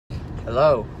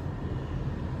Hello.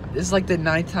 This is like the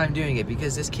 9th time doing it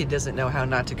because this kid doesn't know how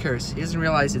not to curse. He doesn't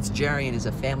realize itsJerian is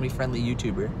a family-friendly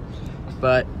YouTuber.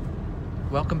 But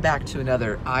welcome back to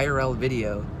another IRL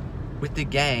video with the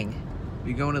gang.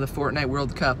 We're going to the Fortnite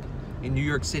World Cup in New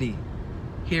York City.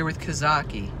 Here with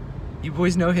Kazaki. You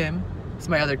boys know him. It's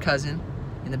my other cousin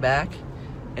in the back.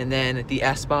 And then the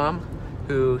S-Bomb,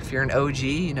 who, if you're an OG,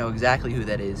 you know exactly who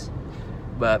that is.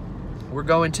 But we're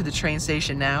going to the train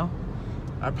station now.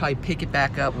 I'll probably pick it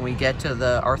back up when we get to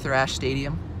the Arthur Ashe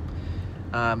Stadium.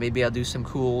 Maybe I'll do some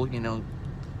cool, you know,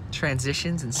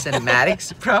 transitions and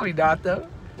cinematics. Probably not though.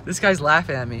 This guy's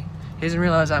laughing at me. He doesn't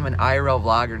realize I'm an IRL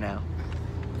vlogger now.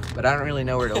 But I don't really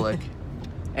know where to look.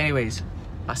 Anyways,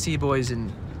 I'll see you boys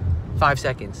in 5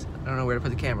 seconds. I don't know where to put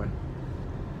the camera.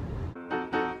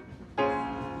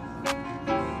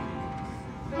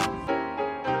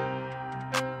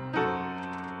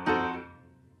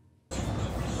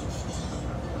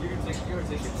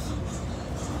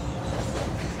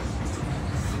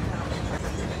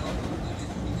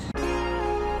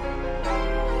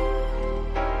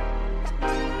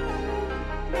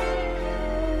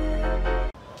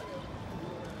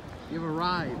 You've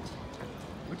arrived.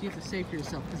 What do you have to say for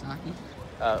yourself, Kazaki?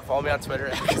 Follow me on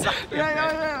Twitter.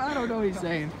 Yeah, I don't know what he's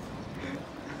saying.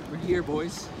 We're here,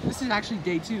 boys. This is actually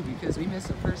day 2 because we missed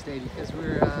the first day because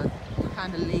we're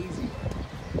kind of lazy.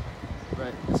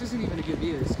 But this isn't even a good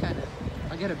view. It's kind of,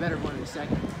 I'll get a better one in a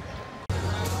second.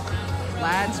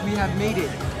 Lads, we have made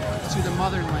it to the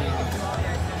motherland.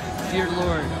 Dear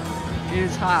Lord, it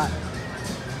is hot.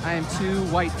 I am too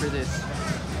white for this.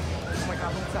 Oh my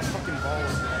god, what's that fucking ball?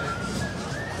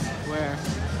 Where?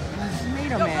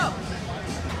 Tomato Man. Are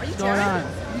you What's going on?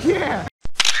 Yeah.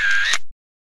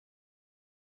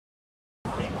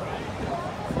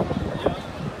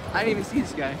 I didn't even see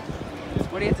this guy.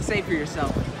 What do you have to say for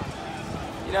yourself?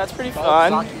 You know, it's pretty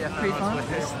fun. Yeah, pretty fun.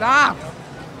 Stop!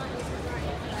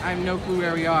 I have no clue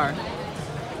where we are.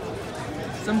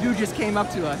 Some dude just came up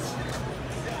to us.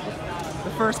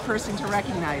 The first person to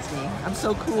recognize me. I'm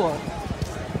so cool.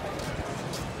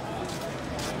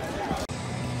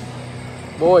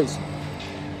 Boys,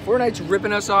 Fortnite's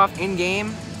ripping us off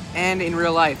in-game and in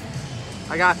real life.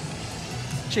 I got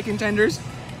chicken tenders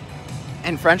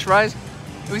and french fries.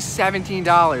 It was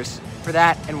 $17 for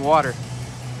that and water.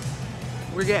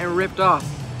 We're getting ripped off.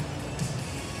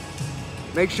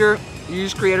 Make sure you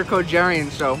use creator code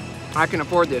Jerian so I can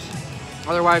afford this.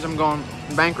 Otherwise, I'm going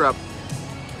bankrupt.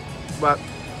 But I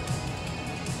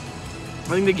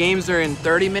think the games are in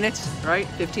 30 minutes, right?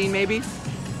 15 maybe.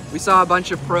 We saw a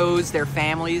bunch of pros, their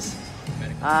families.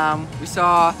 We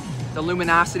saw the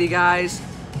Luminosity guys.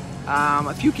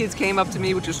 A few kids came up to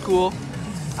me, which was cool.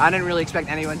 I didn't really expect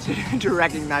anyone to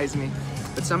recognize me,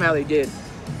 but somehow they did.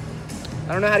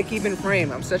 I don't know how to keep in frame.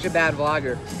 I'm such a bad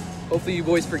vlogger. Hopefully you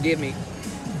boys forgive me.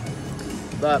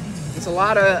 But it's a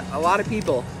lot of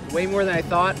people, way more than I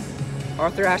thought.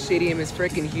 Arthur Ashe Stadium is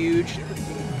freaking huge.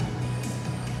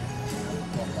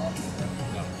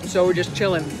 So we're just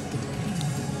chilling.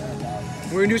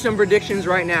 We're gonna do some predictions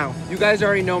right now. You guys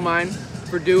already know mine.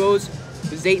 For duos,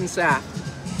 Zayt and Saf.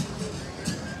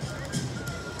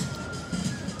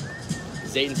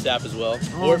 Zayt and Saf as well.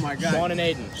 Oh my god. Sean and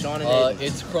Aiden. Sean and Aiden.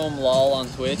 It's Chrome Lol on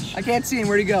Twitch. I can't see him.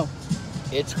 Where'd he go?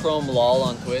 It's Chrome Lol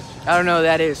on Twitch. I don't know who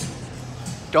that is.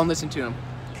 Don't listen to him.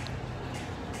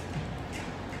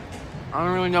 I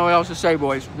don't really know what else to say,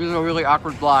 boys. This is a really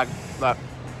awkward vlog, but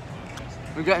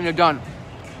we're getting it done.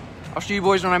 I'll see you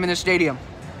boys when I'm in the stadium.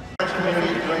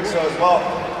 Community doing so as well.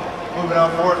 Moving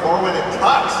on forward, or when it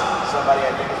tucks, somebody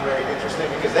I think is very interesting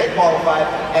because they qualified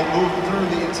and moved through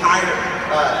the entire,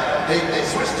 they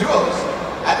switched duos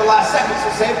at the last second, so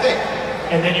same thing.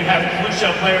 And then you have Blue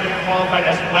Shell player who qualified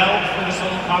as well for the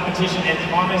solo competition, and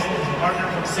Thomas, his partner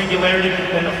from Singularity.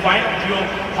 Then the final duo,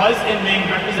 Huz and Ming,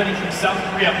 representing from South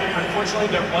Korea. Unfortunately,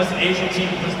 there was an Asian team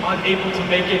who was unable to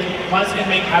make it. Huz and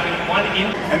Ming having one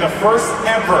in. And the first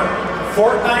ever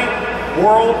Fortnite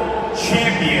World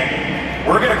Champion.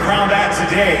 We're going to crown that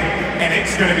today, and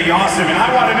it's going to be awesome. And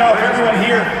I want to know if everyone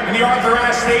here in the Arthur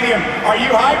Ashe Stadium, are you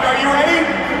hyped? Are you ready?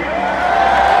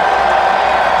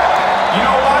 You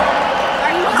know what?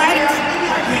 Are you hyped?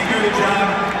 I can't do the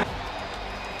job.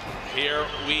 Here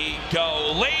we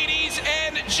go. Ladies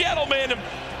and gentlemen,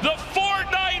 the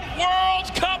Fortnite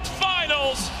World Cup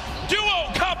Finals duo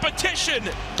competition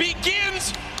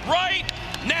begins right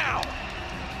now.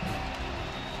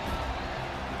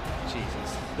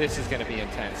 Jesus. This is going to be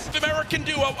intense. The American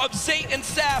duo of Zate and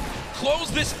Saf close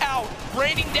this out,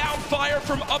 raining down fire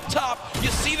from up top. You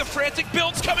see the frantic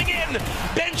builds coming in.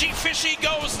 Benji Fishy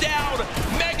goes down.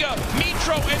 Mega,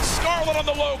 Mitro, and Scarlet on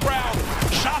the low ground.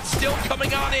 Shots still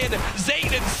coming on in.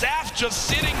 Zate and Saf just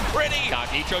sitting pretty.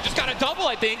 Mitro just got a double,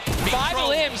 I think. 5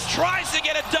 limbs. Tries to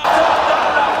get it done.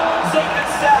 Zate and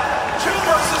Saf, 2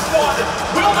 versus 1.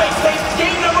 Will they take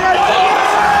game number 1?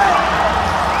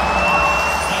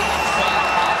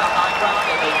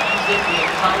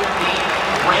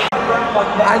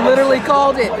 I literally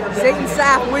called it. Zate and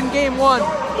Saf win game 1.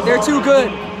 They're too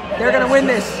good. They're gonna win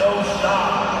this.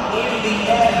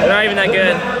 They're not even that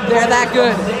good. They're that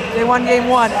good. They won game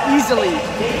 1 easily.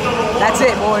 That's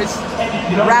it, boys.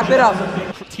 Wrap it up.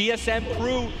 TSM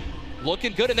crew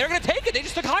looking good, and they're going to take it. They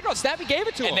just took high ground. Snappy gave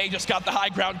it to And him. they just got the high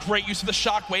ground. Great use of the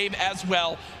shockwave as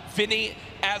well. Vinny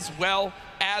as well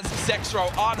as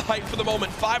Zexro on hype for the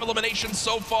moment. 5 eliminations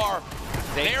so far.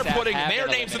 They're putting their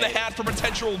names in the hat for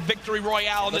potential victory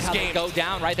royale in this game. Go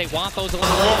down, right? They want those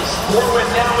eliminations. Forward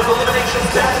now with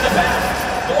eliminations back to back.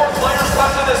 4 players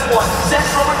left in this one.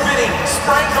 Zexro and Vinny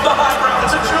sprang from the high ground.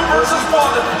 It's a 2 versus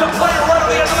 1. The player right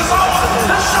on the edge of the zone.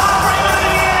 The shot frame in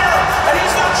the air. And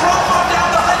he's got drop on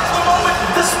down the height for the moment.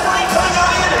 The spring coming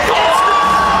on in.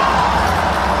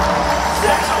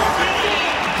 Zexro and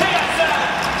Vinny. TSM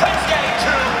takes game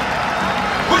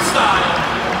 2. With style.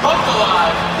 Both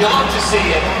alive. You love to see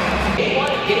it.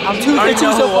 I'm 2 for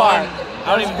 2 so far.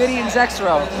 I was Vinny and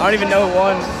Zexro. I don't even know who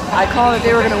won. I called it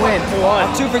they were gonna win. Who won?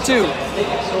 I'm 2 for 2.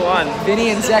 Who won? Vinny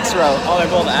and Zexro. Oh, they're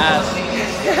both ass.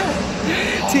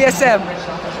 TSM.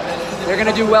 They're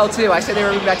gonna do well too. I said they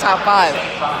were in my top 5.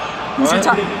 Who's your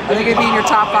top? Are they gonna be in your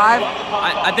top 5?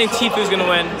 I think Tifu's gonna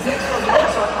win.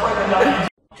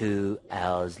 2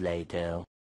 hours later.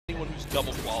 Anyone who's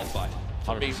double qualified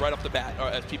for me right off the bat, or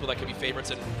as people that could be favorites,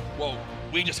 and whoa,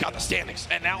 we just got the standings,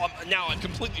 and now I'm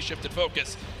completely shifted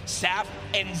focus. Saf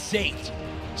and Zate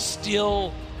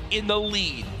still in the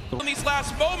lead. In these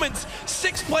last moments,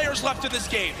 6 players left in this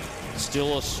game.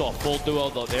 Still a full duo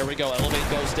though. There we go. Elevate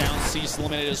goes down. Cease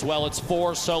eliminated as well. It's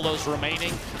 4 solos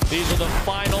remaining. These are the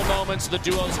final moments of the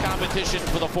duos competition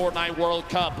for the Fortnite World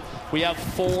Cup. We have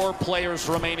 4 players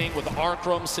remaining with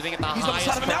Arkram sitting at the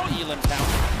highest elim count.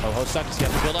 Oh, Seconds got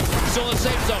to build up. Still in the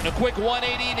safe zone. A quick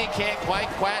 180 and he can't quite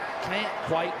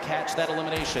catch that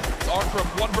elimination. Arkram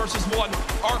 1 versus 1.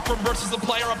 Arkram versus the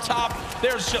player up top.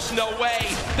 There's just no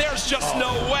way. There's just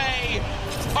no way.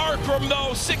 Arkram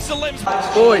though, 6 elims.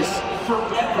 Boys,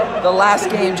 the last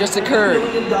game just occurred,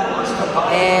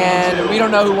 and we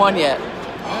don't know who won yet.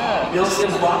 We're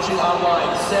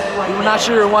not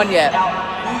sure who won yet.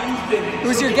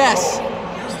 Who's your guess?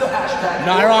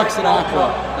 Nyrox and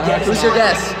Aqua. Who's your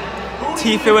guess?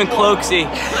 Tifu and Cloaksy.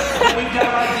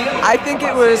 I think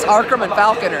it was Arkram and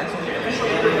Falconer.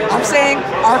 I'm saying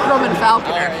Arkram and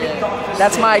Falconer.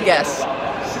 That's my guess.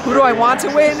 Who do I want to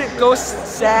win? Ghost,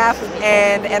 Saf,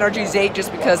 and Energy Zate,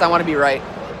 just because I want to be right.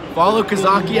 Follow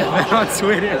Kazaki on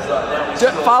Twitter.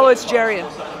 Follow itsJerian.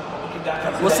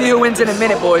 We'll see who wins in a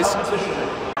minute, boys.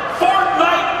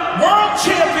 Fortnite World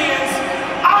Champions,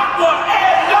 Aqua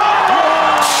and Ducky!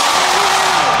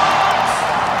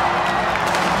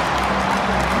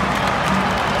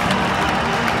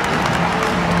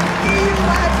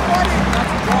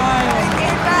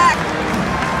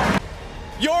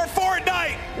 Your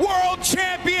Fortnite World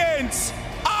Champions,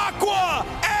 Aqua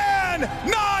and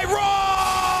Nyrox!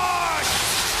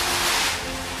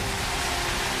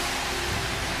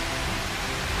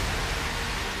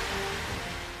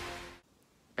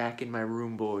 Back in my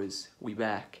room, boys. We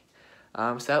back.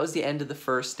 So that was the end of the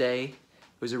first day. It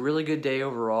was a really good day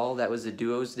overall. That was the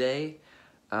duos day.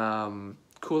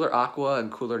 Cooler Aqua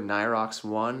and Cooler Nyrox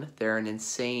won. They're an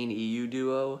insane EU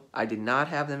duo. I did not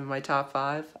have them in my top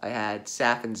 5. I had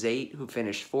Saf and Zate, who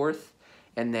finished 4th.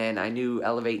 And then I knew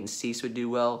Elevate and Cease would do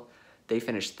well. They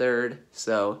finished 3rd.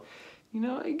 So, you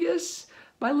know, I guess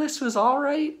my list was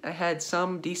alright. I had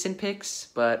some decent picks,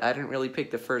 but I didn't really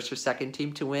pick the first or second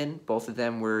team to win. Both of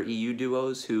them were EU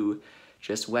duos who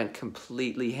just went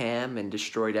completely ham and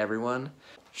destroyed everyone.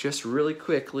 Just really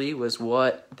quickly was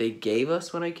what they gave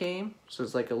us when I came. So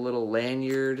it's like a little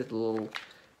lanyard, a little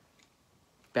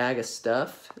bag of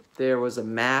stuff. There was a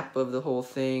map of the whole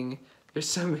thing. There's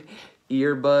some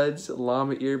earbuds,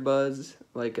 llama earbuds,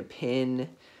 like a pin.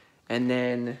 And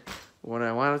then what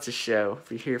I wanted to show,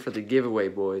 if you're here for the giveaway,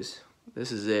 boys,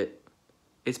 this is it.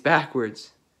 It's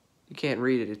backwards. You can't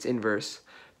read it, it's inverse.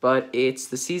 But it's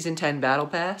the Season 10 Battle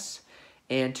Pass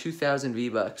and 2,000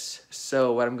 V-Bucks.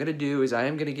 So what I'm gonna do is I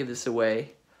am gonna give this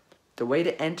away. The way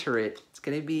to enter it, it's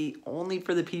gonna be only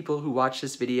for the people who watch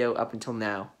this video up until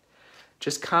now.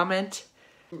 just comment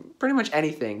pretty much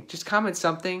anything. Just comment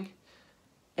something,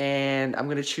 and I'm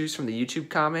gonna choose from the YouTube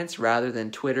comments rather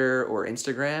than Twitter or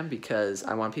Instagram because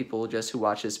I want people just who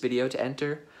watch this video to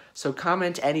enter. So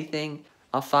comment anything.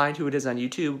 I'll find who it is on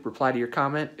YouTube, reply to your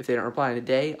comment. If they don't reply in a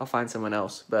day, I'll find someone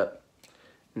else. And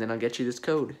then I'll get you this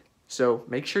code. So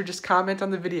make sure just comment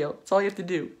on the video. That's all you have to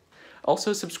do.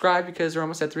 Also subscribe because we're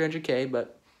almost at 300K,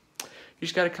 but you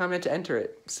just gotta comment to enter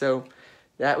it. So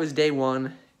that was day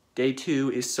 1. Day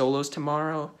 2 is solos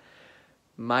tomorrow.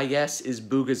 My guess is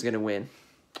bugha's gonna win.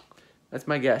 That's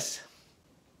my guess.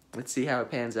 Let's see how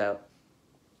it pans out.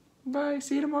 Bye,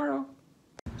 see you tomorrow.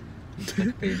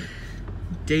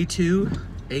 Day 2,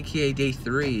 aka day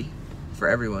 3 for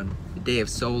everyone. The day of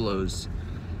solos.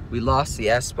 We lost the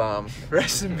S-bomb.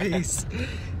 Rest in peace.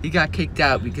 He got kicked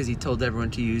out because he told everyone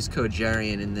to use code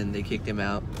Jerian and then they kicked him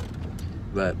out.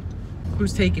 But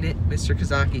who's taking it? Mr.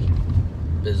 Kazaki.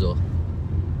 Bizzle.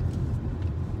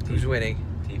 Who's winning?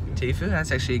 Tifu?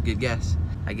 That's actually a good guess.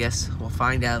 I guess we'll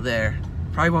find out there.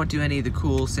 Probably won't do any of the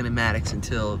cool cinematics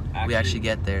until we actually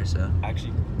get there, so.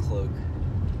 Actually, Cloak.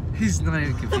 He's not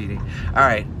even competing.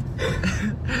 Alright.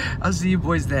 I'll see you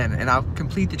boys then, and I'll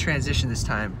complete the transition this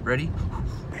time. Ready?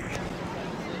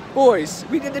 Boys,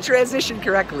 we did the transition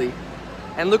correctly.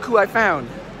 And look who I found.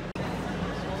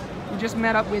 We just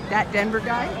met up with that Denver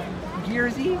guy,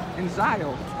 Gearsy, and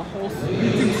Zyle, the whole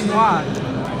YouTube squad.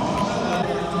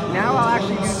 Now I'll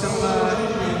actually do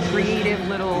some creative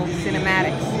little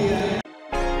cinematics.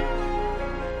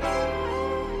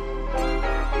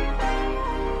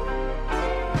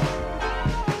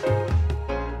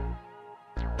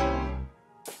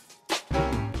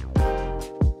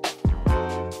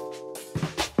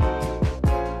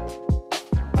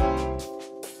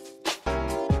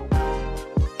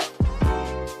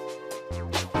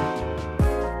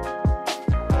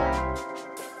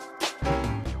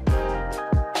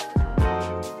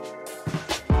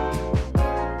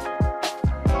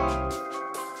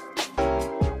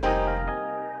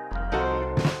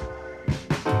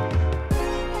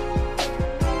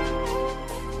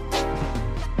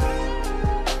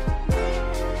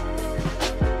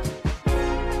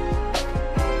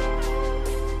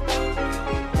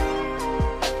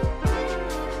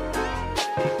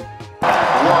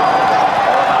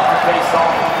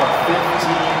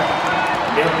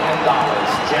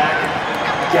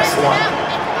 Guess what?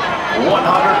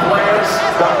 100 players,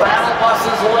 the battle bus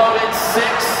is loaded, 6,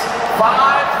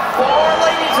 5, 4,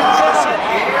 ladies and gentlemen,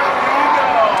 here we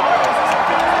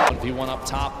go. 1v1 up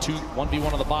top,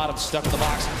 1v1 on the bottom, stuck in the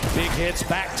box, big hits,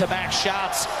 back-to-back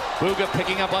shots. Bugha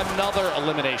picking up another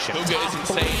elimination. Bugha is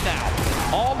insane now.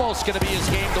 Almost gonna be his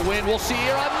game to win. We'll see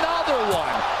here another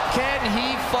one. Can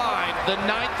he find the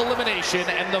 9th elimination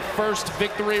and the first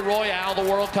victory royale, the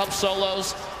World Cup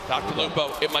solos? Dr.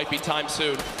 Lupo, it might be time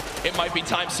soon. It might be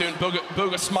time soon.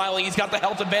 Bugha smiling. He's got the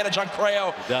health advantage on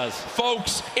Creo. He does.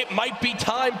 Folks, it might be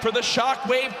time for the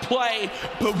shockwave play.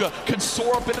 Bugha could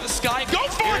soar up into the sky. Go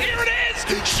for it. Here it is.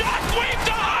 Shockwave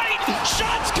to height.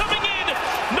 Shots coming in.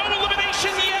 No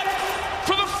elimination yet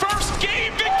for the first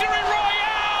game victory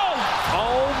royale.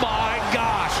 Oh my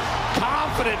gosh.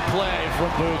 Confident play from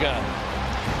Bugha.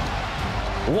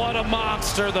 What a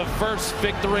monster. The first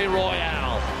victory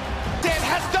royale. Dan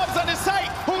has Dubs on his site.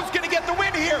 Who's going to get the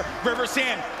win here?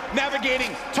 Riversan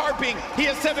navigating, tarping. He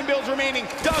has 7 builds remaining.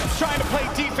 Dubs trying to play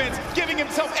defense, giving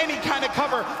himself any kind of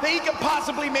cover that he can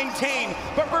possibly maintain.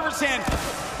 But Riversan,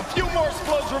 a few more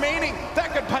explodes remaining.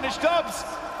 That could punish Dubs.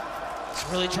 He's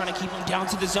really trying to keep him down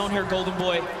to the zone here, Golden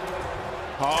Boy.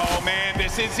 Oh man,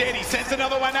 this is it. He sends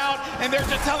another one out, and they're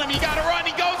just telling him, you gotta run.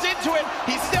 He goes into it.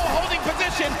 He's still holding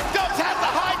position. Dubs has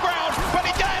the high ground, but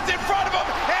he lands in front of him,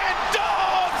 and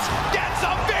Dubs gets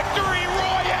a victory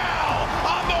royale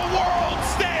on the world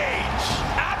stage.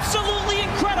 Absolutely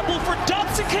incredible for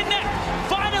Dubs to connect.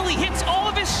 Finally hits all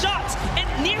of his shots, and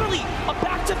nearly a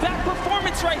back-to-back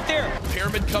performance right there.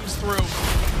 Pyramid comes through.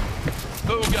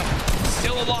 Bugha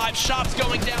still alive. Shots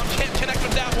going down. Can't connect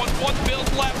with that one. 1 build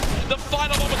left. The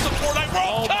final moments of Fortnite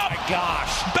World Cup. Oh my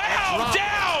gosh. Bow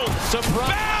down. Surprise.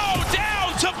 Bow down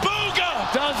to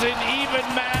Bugha. Doesn't even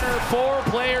matter. 4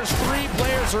 players, 3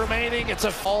 players remaining. It's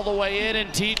all the way in,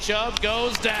 and T-Chubb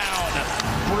goes down.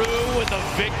 Brew with the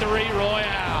victory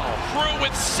royale. Brew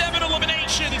with 7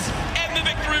 eliminations and the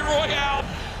victory royale.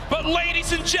 But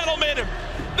ladies and gentlemen,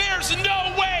 there's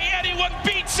no way anyone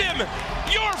beats him.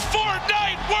 Your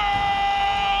Fortnite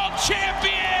World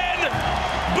Champion,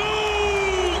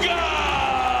 Bugha!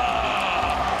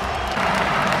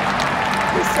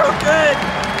 He's so good.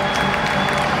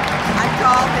 I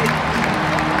called it.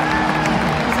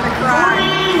 He's gonna cry.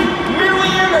 $3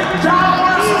 million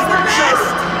He's the best.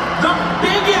 The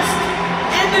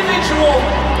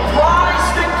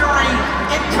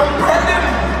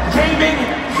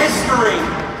history.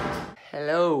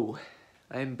 Hello,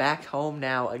 I'm back home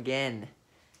now again.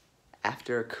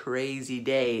 After a crazy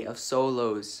day of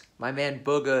solos, my man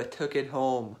Bugha took it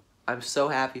home. I'm so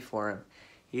happy for him.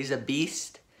 He's a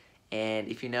beast, and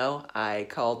if you know, I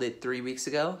called it 3 weeks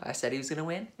ago. I said he was gonna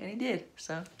win, and he did,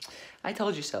 so I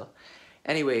told you so.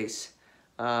 Anyways,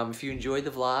 if you enjoyed the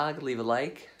vlog, leave a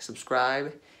like,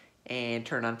 subscribe, and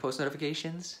turn on post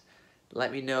notifications.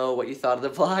 Let me know what you thought of the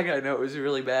vlog. I know it was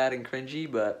really bad and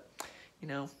cringy, but you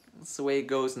know, that's the way it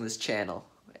goes in this channel.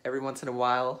 Every once in a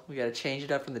while, we gotta change it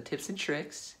up from the tips and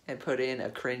tricks and put in a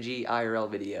cringy IRL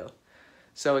video.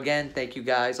 So again, thank you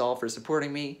guys all for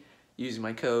supporting me, using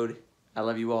my code. I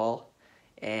love you all,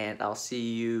 and I'll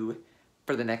see you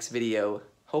for the next video,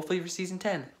 hopefully for season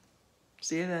 10.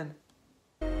 See you then.